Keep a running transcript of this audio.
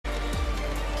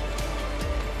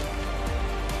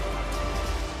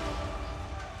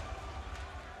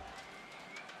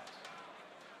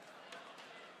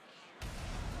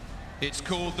It's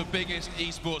called the biggest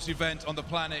esports event on the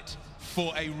planet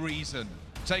for a reason,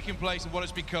 taking place in what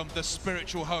has become the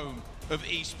spiritual home of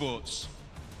esports.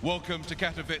 Welcome to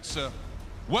Katowice.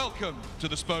 Welcome to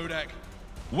the Spodek.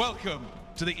 Welcome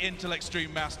to the Intel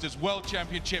Extreme Masters World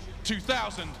Championship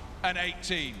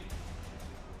 2018.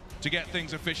 To get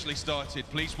things officially started,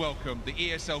 please welcome the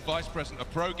ESL Vice President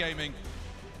of Pro Gaming.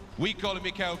 We call him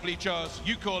Mikhail Glichars,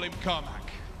 you call him Carmack.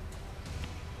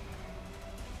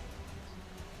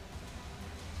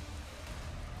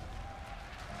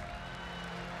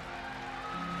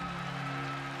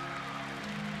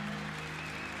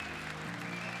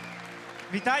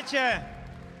 Witajcie!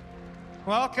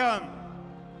 Welcome!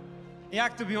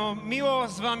 Jak to było miło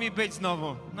z wami być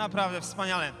znowu. Naprawdę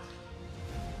wspaniale.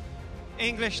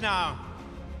 English now.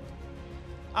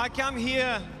 I come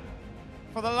here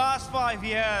for the last 5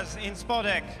 years in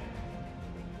Spodek.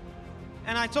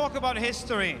 And I talk about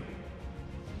history.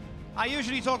 I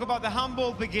usually talk about the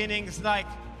humble beginnings, like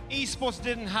esports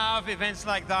didn't have events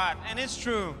like that. And it's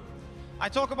true. I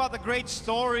talk about the great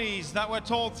stories that were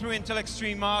told through Intel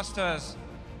Extreme Masters.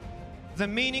 The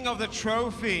meaning of the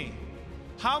trophy.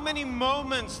 How many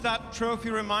moments that trophy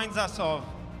reminds us of.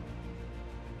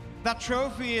 That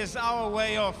trophy is our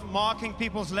way of marking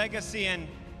people's legacy and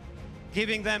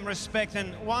giving them respect.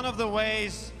 And one of the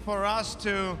ways for us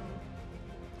to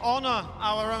honor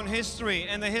our own history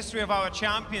and the history of our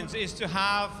champions is to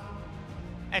have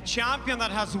a champion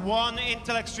that has won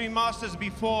Intel Extreme Masters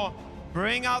before,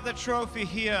 bring out the trophy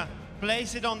here,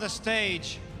 place it on the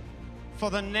stage for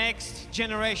the next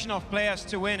generation of players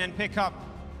to win and pick up.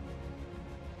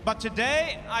 But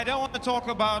today, I don't want to talk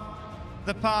about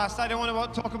the past, I don't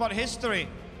want to talk about history.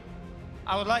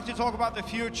 I would like to talk about the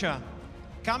future.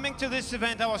 Coming to this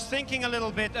event, I was thinking a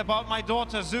little bit about my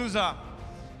daughter, Zuza.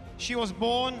 She was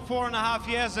born 4.5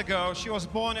 years ago. She was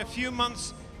born a few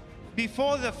months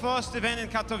before the first event in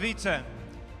Katowice.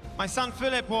 My son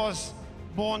Philip was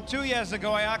born 2 years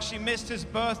ago. I actually missed his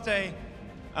birthday,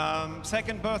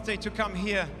 second birthday, to come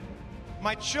here.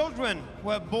 My children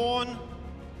were born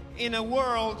in a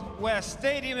world where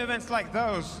stadium events like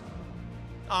those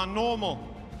are normal.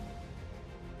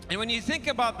 And when you think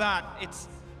about that, it's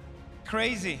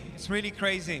crazy. It's really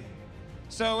crazy.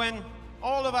 So when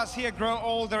all of us here grow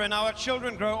older and our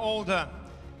children grow older,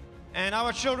 and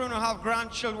our children will have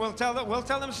grandchildren, we'll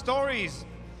tell them stories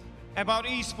about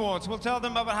esports. We'll tell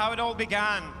them about how it all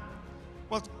began.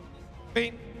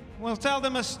 We'll tell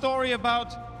them a story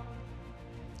about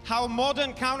how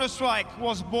modern Counter-Strike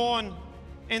was born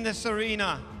in this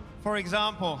arena, for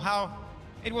example, how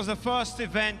it was the first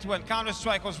event when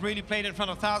Counter-Strike was really played in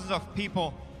front of thousands of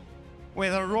people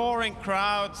with a roaring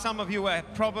crowd. Some of you were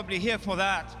probably here for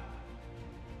that.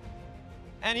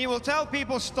 And he will tell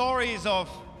people stories of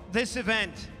this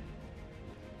event.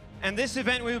 And this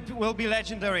event will be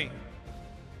legendary,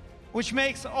 which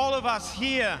makes all of us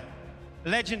here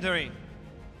legendary.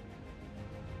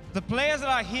 The players that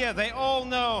are here, they all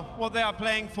know what they are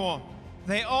playing for.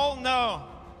 They all know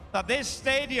that this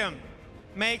stadium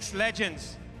makes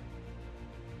legends.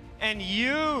 And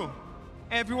you,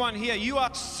 everyone here, you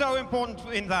are so important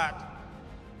in that.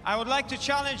 I would like to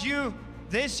challenge you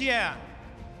this year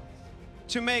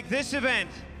to make this event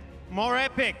more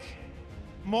epic,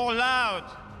 more loud,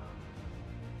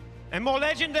 and more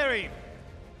legendary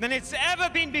than it's ever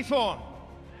been before.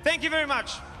 Thank you very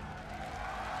much.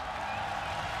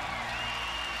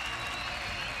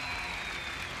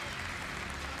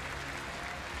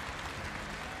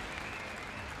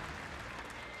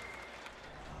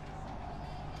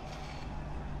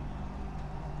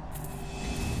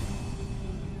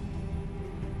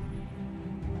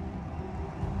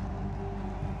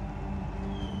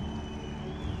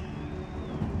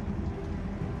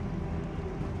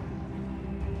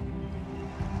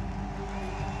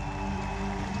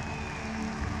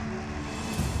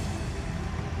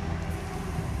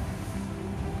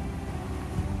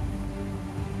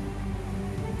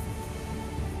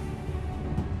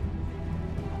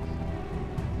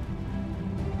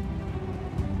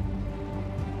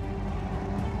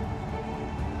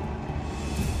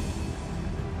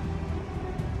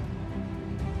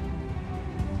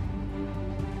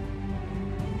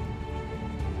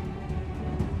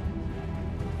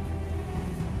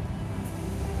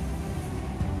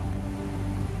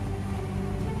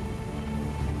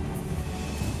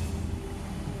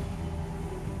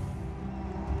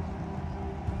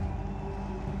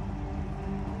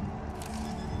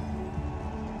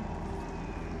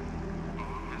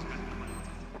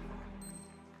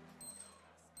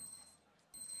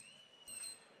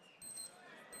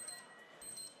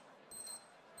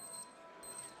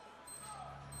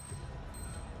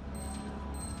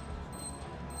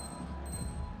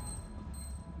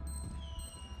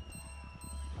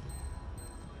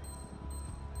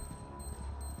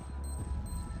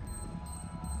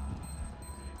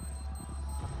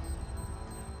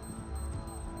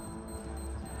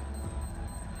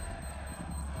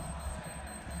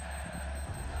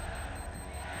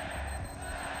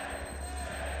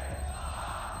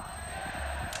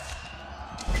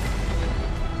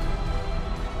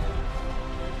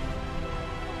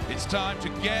 time to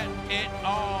get it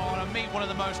on and meet one of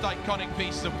the most iconic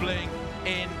pieces of bling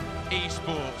in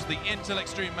esports. The Intel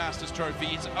Extreme Masters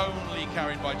Trophy is only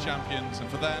carried by champions, and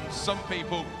for them, some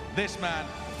people, this man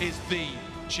is the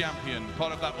champion,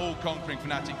 part of that all-conquering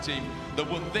Fnatic team that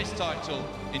won this title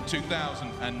in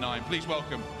 2009. Please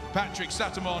welcome Patrick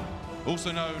Satamon,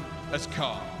 also known as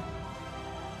Carl.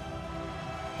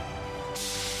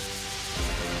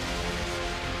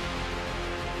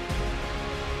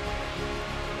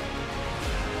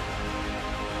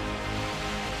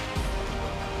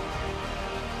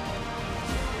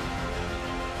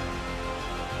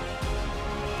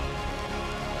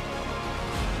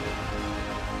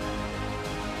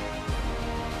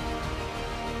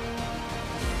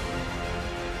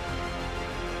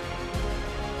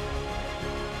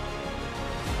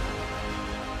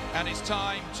 And it's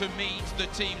time to meet the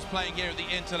teams playing here at the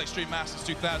Intel Extreme Masters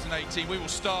 2018. We will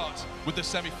start with the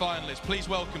semi-finalists. Please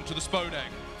welcome to the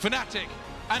Spodek, Fnatic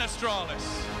and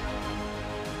Astralis.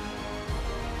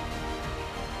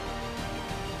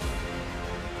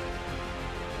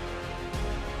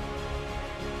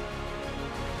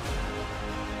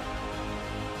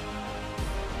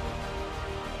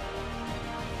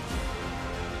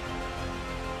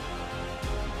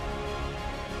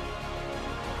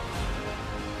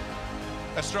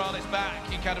 Astralis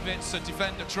back in Katowice to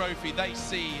defend a trophy they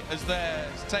see as theirs.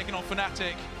 Taking on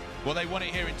Fnatic, well, they won it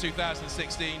here in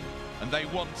 2016, and they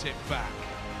want it back.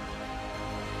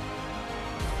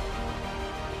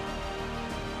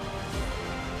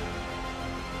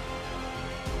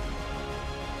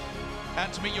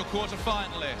 And to meet your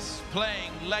quarter-finalists,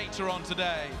 playing later on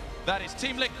today, that is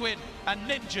Team Liquid and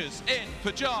Ninjas in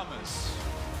Pajamas.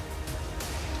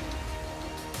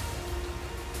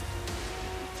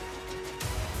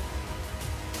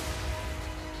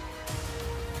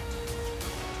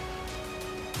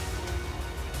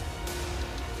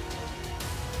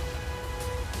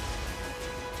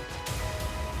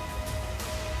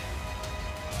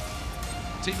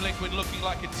 Team Liquid looking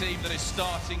like a team that is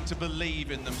starting to believe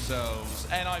in themselves.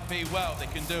 NIP, well, they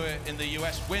can do it in the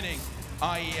US, winning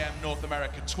IEM North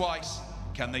America twice.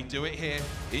 Can they do it here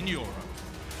in Europe?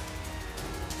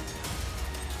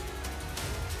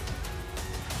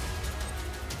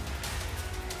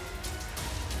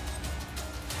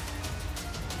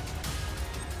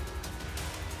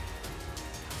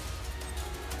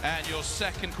 And your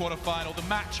second quarterfinal, the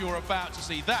match you're about to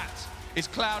see, that is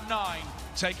Cloud9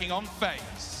 taking on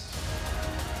FaZe.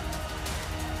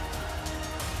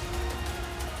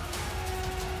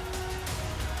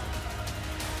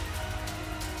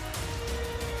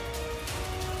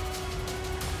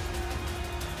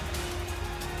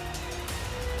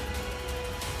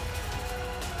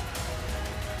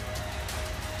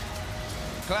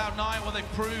 Cloud9, well, they've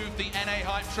proved the NA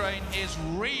hype train is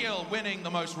real, winning the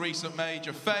most recent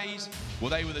major. FaZe, well,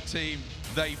 they were the team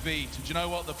they beat. And do you know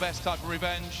what? The best type of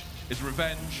revenge is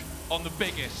revenge on the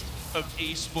biggest of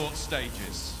esports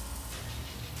stages.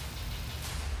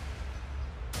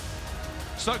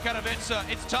 So Katowice,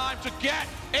 it's time to get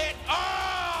it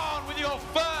on with your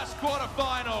first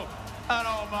quarterfinal. And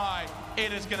oh my,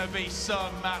 it is going to be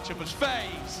some matchup as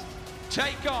FaZe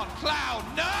take on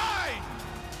Cloud9.